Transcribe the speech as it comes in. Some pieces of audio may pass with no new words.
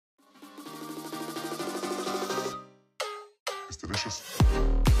delicious.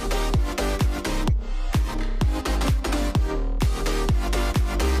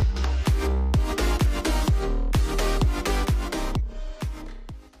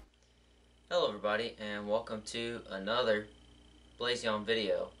 Hello everybody, and welcome to another Blazion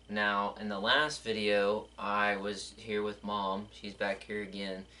video. Now, in the last video, I was here with Mom. She's back here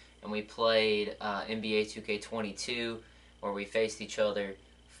again, and we played NBA 2K22, where we faced each other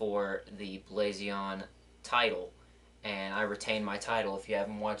for the Blazion title, and I retained my title. If you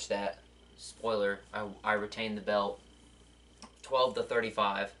haven't watched that, spoiler, I retained the belt,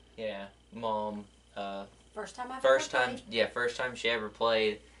 12-35. Yeah, Mom. First time she ever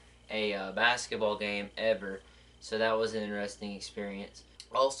played a basketball game ever. So that was an interesting experience.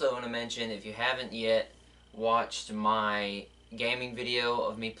 Also, I want to mention, if you haven't yet watched my gaming video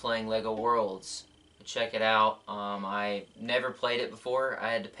of me playing Lego Worlds, check it out. I never played it before.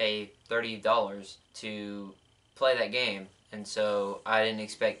 I had to pay $30 to play that game, and so I didn't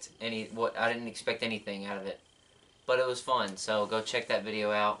expect anything out of it. But it was fun, so go check that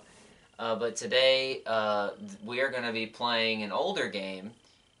video out. But today we are going to be playing an older game,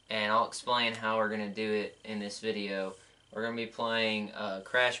 and I'll explain how we're going to do it in this video. We're going to be playing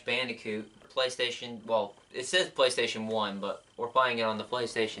Crash Bandicoot, PlayStation, well, it says PlayStation 1, but we're playing it on the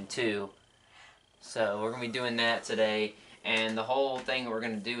PlayStation 2. So we're going to be doing that today, and the whole thing we're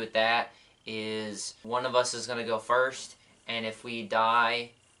going to do with that is one of us is going to go first, and if we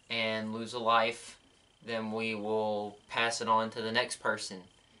die and lose a life, then we will pass it on to the next person,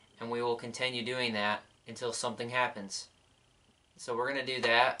 and we will continue doing that until something happens. So we're going to do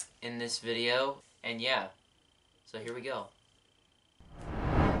that in this video, and yeah, so here we go.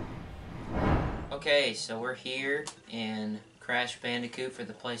 Okay, so we're here in Crash Bandicoot for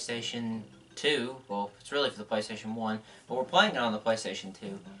the PlayStation 2. Well, it's really for the PlayStation 1, but we're playing it on the PlayStation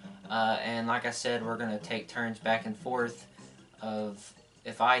 2. And like I said, we're going to take turns back and forth of,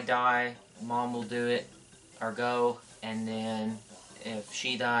 if I die, Mom will do it, or go, and then if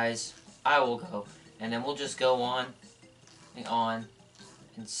she dies, I will go. And then we'll just go on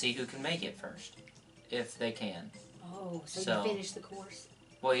and see who can make it first, if they can. Oh, so you finish the course?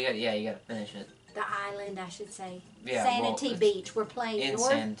 Well, you gotta finish it. The island, I should say. Yeah, Sanity Beach. We're playing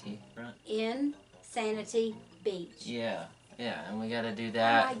Insanity, right? Insanity Beach. Yeah, and we gotta do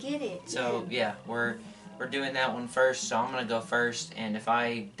that. Oh, I get it. So yeah, we're doing that one first. So I'm gonna go first, and if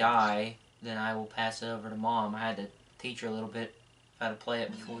I die, then I will pass it over to Mom. I had to teach her a little bit how to play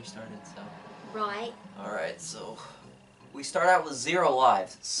it before we started. So. Right. All right, so. We start out with 0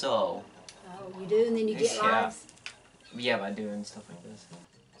 lives, so... Oh, you do, and then you get lives? Yeah, by doing stuff like this.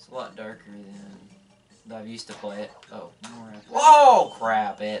 It's a lot darker than I've used to play it. Oh, more apples. Whoa,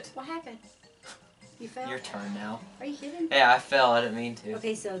 crap it. What happened? You fell? Your turn now. Are you kidding? Yeah, I fell. I didn't mean to.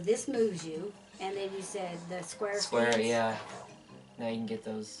 Okay, so this moves you, and then you said the square things. Yeah. Now you can get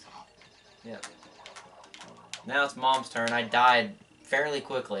those. Yep. Now it's Mom's turn. I died fairly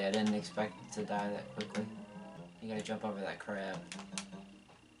quickly. I didn't expect to die that quickly. You gotta jump over that crab.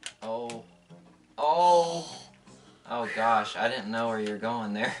 Oh. Oh! Oh gosh, I didn't know where you were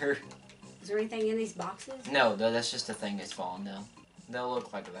going there. Is there anything in these boxes? No, that's just a thing that's falling down. They'll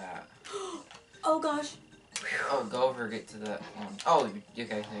look like that. Oh gosh. Oh, go over, get to that one. Oh, okay,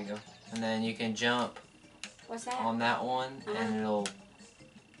 there you go. And then you can jump. What's that? On that one, and it'll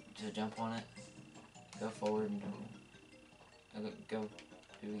just jump on it. Go forward and go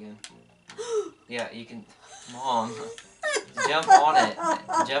do it again. Yeah, you can. Mom, jump on it.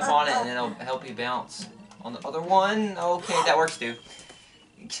 Jump on it, and it'll help you bounce. On the other one, okay, that works too.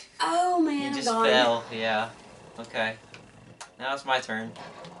 Oh man, you just fell. Yeah. Okay. Now it's my turn.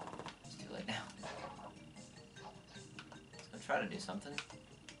 It's too late now. Let's try to do something.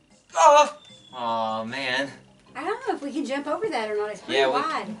 Oh! Oh man. I don't know if we can jump over that or not. It's pretty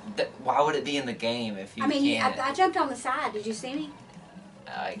wide. Why would it be in the game if you can't? I jumped on the side. Did you see me?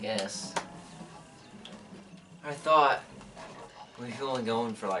 I guess. I thought we've only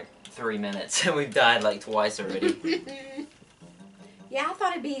going for like 3 minutes and we've died like twice already. Yeah, I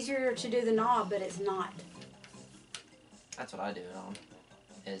thought it'd be easier to do the knob, but it's not. That's what I do it on,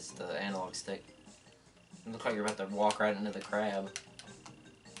 is the analog stick. It looks like you're about to walk right into the crab.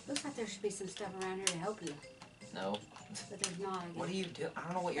 Looks like there should be some stuff around here to help you. No. But there's not, I guess. What do you do? I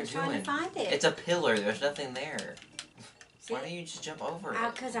don't know what you're doing. I'm trying to find it. It's a pillar. There's nothing there. See? Why don't you just jump over it?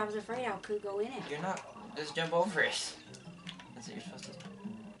 Because I was afraid I could go in it. You're not. Just jump over it. That's what you're supposed to do.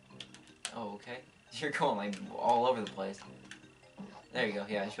 Oh, okay. You're going like all over the place. There you go.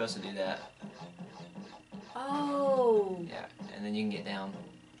 Yeah, you're supposed to do that. Oh. Yeah, and then you can get down.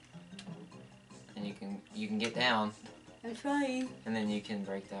 And you can get down. I'm trying. And then you can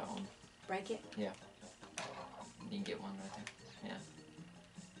break that one. Break it? Yeah. You can get one right there. Yeah.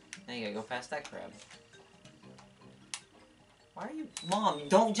 Now you gotta go past that crab. Why are you... Mom,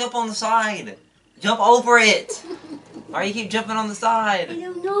 don't jump on the side! Jump over it! Why do you keep jumping on the side? I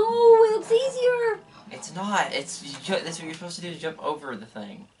don't know. It looks easier. It's not. That's what you're supposed to do, is jump over the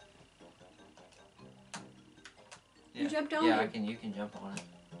thing. Yeah. You jumped on yeah, it. you can jump on it.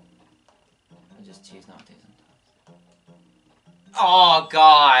 I just choose not to sometimes. Oh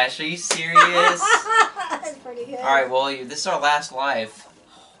gosh, are you serious? That's pretty good. Alright, well, this is our last life.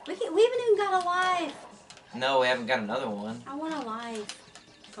 We haven't even got a life. No, we haven't got another one. I want a life.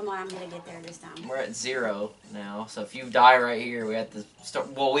 Come on, I'm gonna get there this time. We're at 0 now, so if you die right here, we have to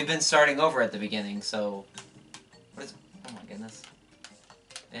start. Well, we've been starting over at the beginning, so. What is. Oh my goodness.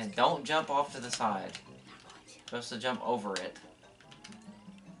 And don't jump off to the side. You're supposed to jump over it.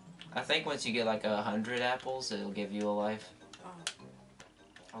 I think once you get like 100 apples, it'll give you a life.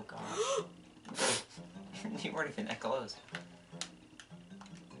 Oh gosh. You weren't even that close.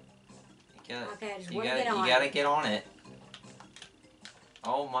 Okay, I just you want to get on. You gotta get on it.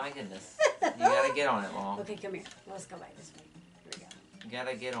 Oh my goodness. You gotta get on it, Mom. Okay, come here. Let's go back this way. Here we go. You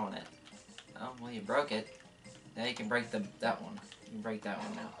gotta get on it. Oh, well, you broke it. Now you can break that one. You can break that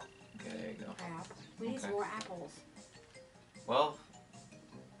one now. Okay, there you go. Crap. We need some more apples. Well,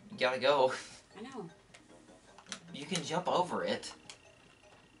 you gotta go. I know. You can jump over it.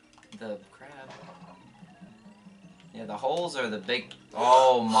 The crab. Yeah, the holes are the big...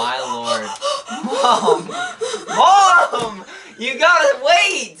 Oh, my lord. Mom! Mom! You gotta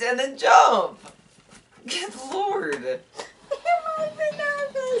wait and then jump! Good lord. I'm even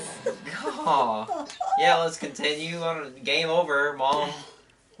nervous. Oh. Yeah, let's continue. Game over. Mom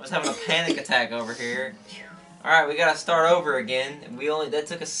was having a panic attack over here. Alright, we gotta start over again. That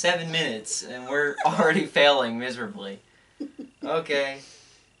took us 7 minutes, and we're already failing miserably. Okay.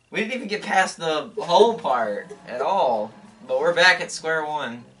 We didn't even get past the whole part at all. But we're back at square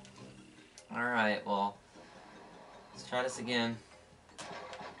one. Alright, well. Let's try this again.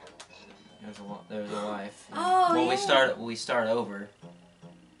 There's a life. Oh, well, yeah. we start over.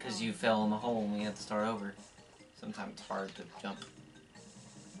 Because you fell in the hole and we have to start over. Sometimes it's hard to jump.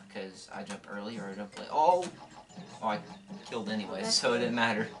 Because I jump early or I jump late. Oh! Oh, I killed anyway, so it didn't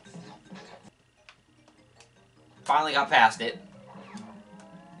matter. Finally got past it.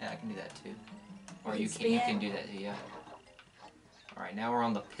 Yeah, I can do that too. Or you can do that too, yeah. Alright, now we're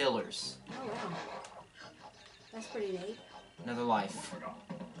on the pillars. Oh, wow. That's pretty neat. Another life.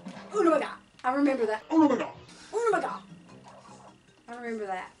 Oh my god! I remember that. Oh my god! Oh my god! I remember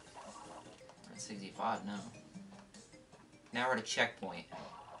that. That's 65 now. Now we're at a checkpoint.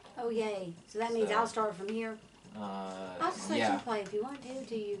 Oh, yay. So that means I'll start from here? I'll just let you play if you want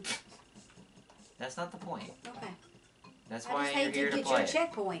to you? That's not the point. Okay. That's why you're here to play. I just hate to get your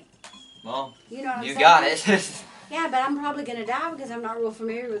checkpoint. Well, you know what I'm saying? You got it. Yeah, but I'm probably gonna die because I'm not real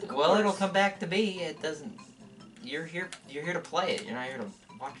familiar with the course. Well, it'll come back to be. It doesn't. You're here to play it. You're not here to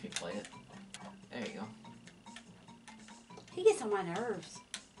watch me play it. There you go. He gets on my nerves.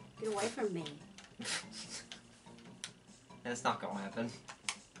 Get away from me. That's not gonna happen.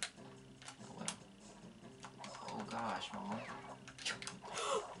 Oh well. Oh gosh, Mom.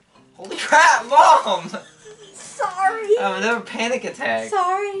 Holy crap, Mom! Sorry. I have another panic attack.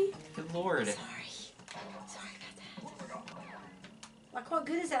 Sorry. Good lord. Sorry. Sorry about that. Like, what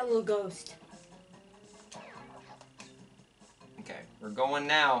good is that little ghost? Okay, we're going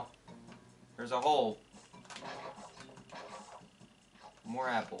now. There's a hole. More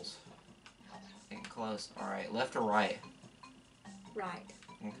apples. Getting close. Alright, left or right? Right.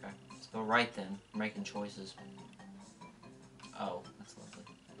 Okay. Let's go right then. We're making choices. Oh, that's lovely.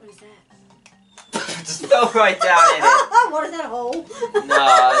 What is that? Just go right down in it. What is that hole?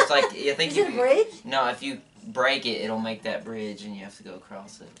 No, it's like, I think Is it a bridge? No, if you break it, it'll make that bridge and you have to go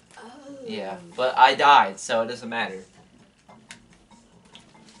across it. Oh. Yeah, but I died, so it doesn't matter.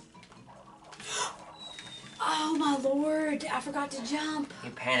 Oh my lord, I forgot to jump. You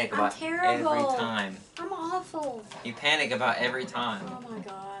panic about terrible. every time. I'm awful. You panic about every time. Oh my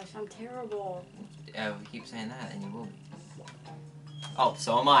gosh, I'm terrible. We keep saying that, and you will be. Oh,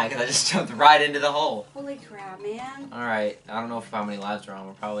 so am I, because I just jumped right into the hole. Holy crap, man. Alright, I don't know how many lives we're on.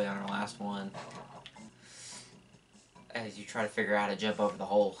 We're probably on our last one. As you try to figure out how to jump over the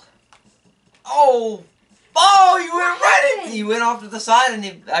hole. Oh! Oh, you went right in! You went off to the side, and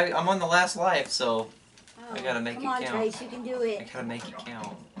I'm on the last life, so Oh, I gotta make it count. Come on, Trace, you can do I it. gotta make it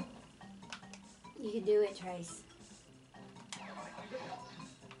count. You can do it, Trace.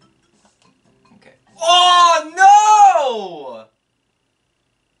 Okay. Oh, no!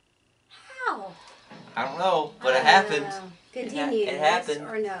 How? I don't know, but it happened. Continue. It happened. Yes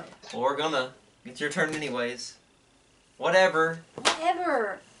or no? Well, we're gonna. It's your turn anyways. Whatever.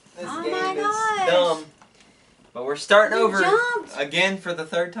 Whatever. This Oh game my is gosh. dumb. But we're starting You over jumped. again for the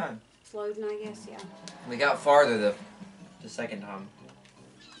third time. It's loading, I guess, yeah. We got farther the second time.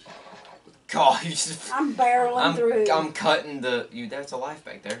 God, you just... I'm barreling through. I'm cutting the... There's a life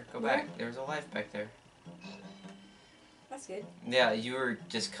back there. Go back. Where? There's a life back there. That's good. Yeah, you were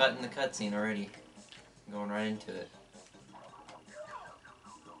just cutting the cutscene already. Going right into it.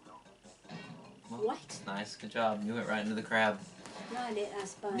 Well, What? Nice, good job. You went right into the crab. No, I didn't. I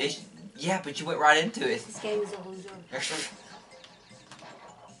spun. Yeah, but you went right into it. This game is a loser.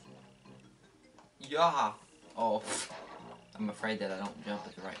 Yeah. Oh, I'm afraid that I don't jump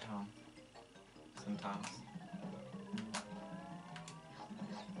at the right time. Sometimes.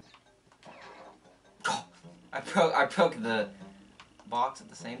 Oh, I broke the box at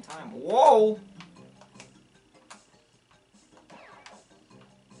the same time. Whoa!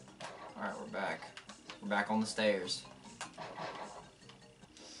 Alright, we're back. We're back on the stairs.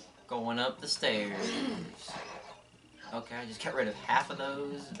 Going up the stairs. Okay, I just got rid of half of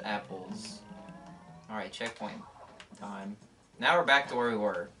those apples. Alright, checkpoint time. Now we're back to where we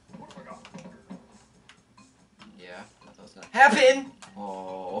were. Yeah, I thought that was gonna happen!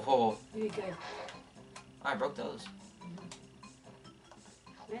 Oh. You did good. I broke those.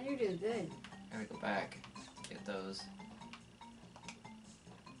 Man, you're doing good. Gotta go back to get those.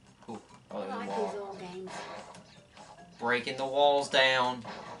 Ooh, I oh, there's like a wall. these old games. Breaking the walls down.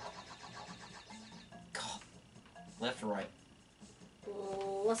 God. Left or right?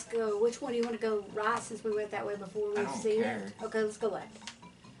 Well, let's go. Which one do you want to go? Right, since we went that way before. I We've don't seen care. it. Okay, let's go left.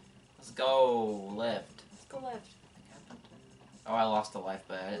 Let's go left. Let's go left. Oh, I lost a life,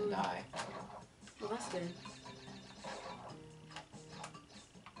 but I didn't die. Well, that's good.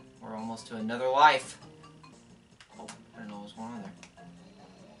 We're almost to another life. Oh, I didn't know what was going on there.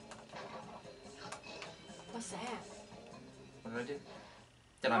 What's that? What did I do?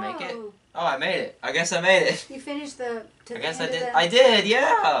 Did I make it? Oh. Oh, I made it. I guess I made it. You finished the... I guess I did. I did,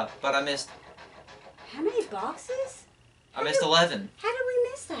 yeah. But I missed. How many boxes? I missed 11. How did we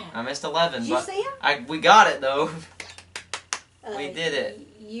miss that? I missed 11. Did you but see him? we got it though. We did it.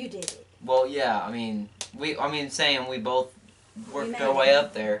 You did it. Well, yeah. I mean, saying we both worked made our it. way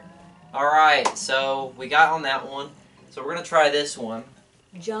up there. All right. So we got on that one. So we're gonna try this one.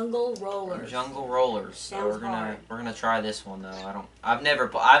 Jungle Rollers. Jungle Rollers. So Sounds we're gonna try this one though.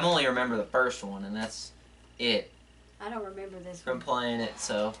 I've only remember the first one, and that's it I don't remember this from one. playing it.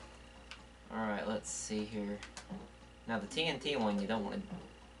 So, all right. Let's see here. Now the TNT one you don't want to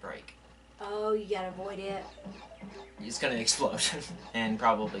break. Oh, you gotta avoid it. It's gonna explode and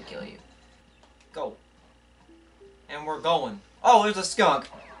probably kill you. Go. And we're going. Oh, there's a skunk.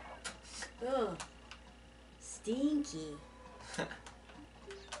 Ugh. Stinky. Oh,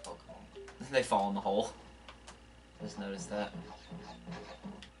 come on. They fall in the hole. Just noticed that.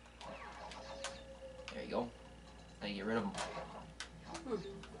 There you go. Now you get rid of them.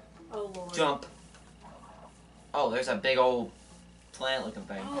 Oh, Lord. Jump. Oh, there's a big old plant-looking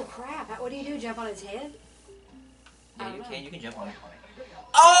thing. Oh, crap. What do you do? Jump on its head? Yeah, you know. can. You can jump on it.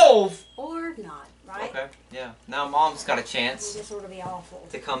 Oh! Or not, right? Okay. Yeah. Now Mom's got a This chance sort of be awful.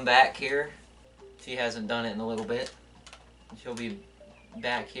 to come back here. She hasn't done it in a little bit. She'll be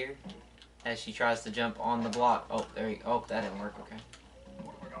back here as she tries to jump on the block. Oh, there you go. Oh, that didn't work. Okay.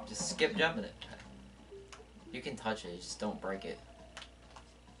 Just skip jumping it. You can touch it. Just don't break it.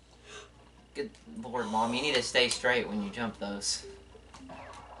 Good Lord, Mom. You need to stay straight when you jump those.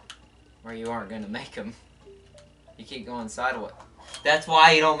 Or you aren't going to make them. You keep going sideways. That's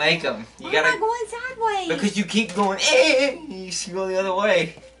why you don't make them. You Why gotta, am I going sideways? because you keep going, you should go the other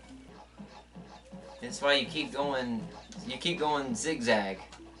way. That's why you keep going zigzag.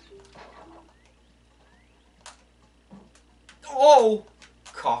 Oh!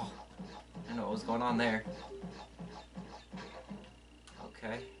 God. I don't know what was going on there.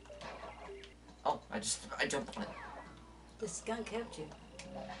 Okay. Oh, I jumped on it. The skunk helped you.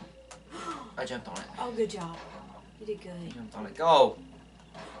 I jumped on it. Oh, good job. You did I good. jumped on it. Go!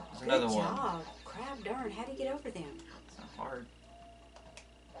 There's another Good one. job. Crap darn. How do you get over them? It's not hard.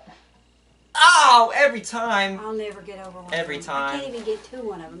 Oh! Every time! I'll never get over one Every of them. time. I can't even get to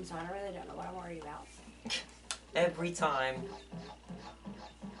one of them, so I really don't know what I'm worried about. Every time.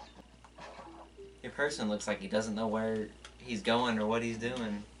 Your person looks like he doesn't know where he's going or what he's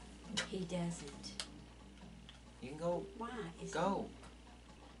doing. He doesn't. You can go. Why? Go.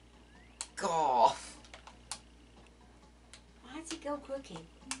 Go. Why does he go crooked?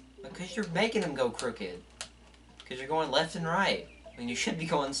 Because you're making him go crooked. Because you're going left and right. When you should be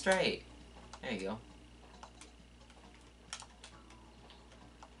going straight. There you go.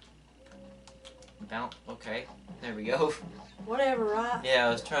 Bounce. Okay. There we go. Whatever, right? Yeah, I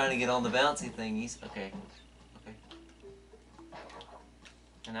was trying to get on the bouncy thingies. Okay. Okay.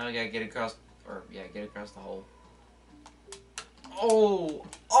 And now we gotta get across, or yeah, get across the hole. Oh!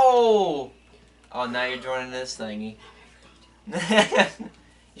 Oh! Oh, now you're joining this thingy. You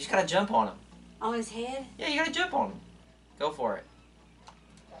just gotta jump on him. On his head? Yeah, you gotta jump on him. Go for it.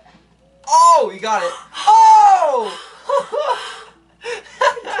 Oh! You got it. Oh!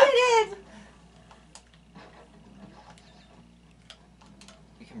 I did it!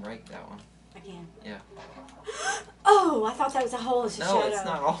 You can break that one. I can. Yeah. Oh, I thought that was a hole. It's a shadow. No, it's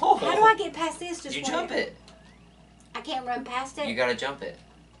not a hole. How do I get past this? Just you jump it. I can't run past it? You gotta jump it.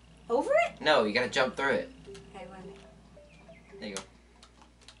 Over it? No, you gotta jump through it. Okay, wait a minute. There you go.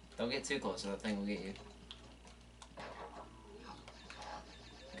 Don't get too close or that thing will get you.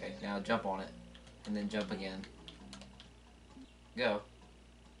 Okay, now jump on it. And then jump again. Go.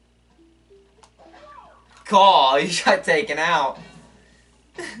 Call! You got taken out.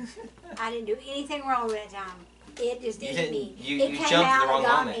 I didn't do anything wrong that time. It just did me. You It came jumped at out the wrong and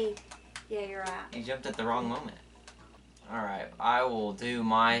got moment. me. Yeah, you're right. You jumped at the wrong moment. Alright, I will do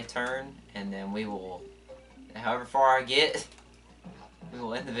my turn, and then we will, however far I get, we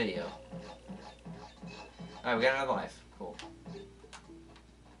will end the video. Alright, we got another life. Cool.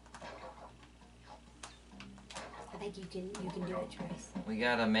 I think you can do it, Trace. We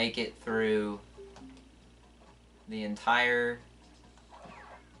gotta make it through the entire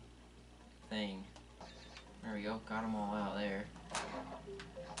thing. There we go, got them all out there.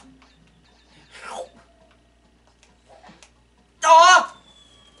 Oh!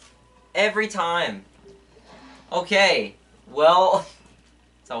 Every time. Okay, well,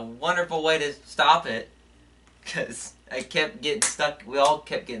 it's a wonderful way to stop it, because I kept getting stuck, we all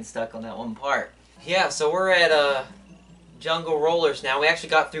kept getting stuck on that one part. Yeah, so we're at Jungle Rollers now. We actually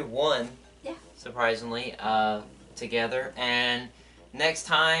got through one, yeah, surprisingly, together, and next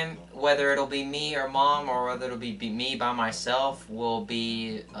time, whether it'll be me or Mom, or whether it'll be me by myself, we'll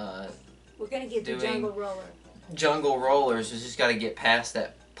be we're gonna get the Jungle Roller. Jungle Rollers. We just got to get past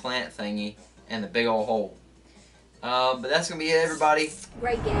that plant thingy and the big old hole. But that's gonna be it, everybody.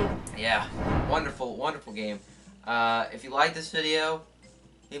 Great game. Yeah, wonderful, wonderful game. If you like this video,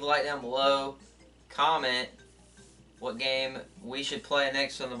 leave a like down below. Comment what game we should play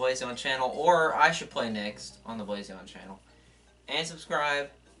next on the Blazion channel, or I should play next on the Blazion channel. And subscribe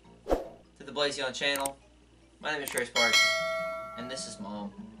to the Blazion channel. My name is Crash Bandicoot, and this is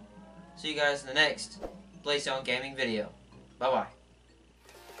Mom. See you guys in the next Blazion gaming video. Bye-bye.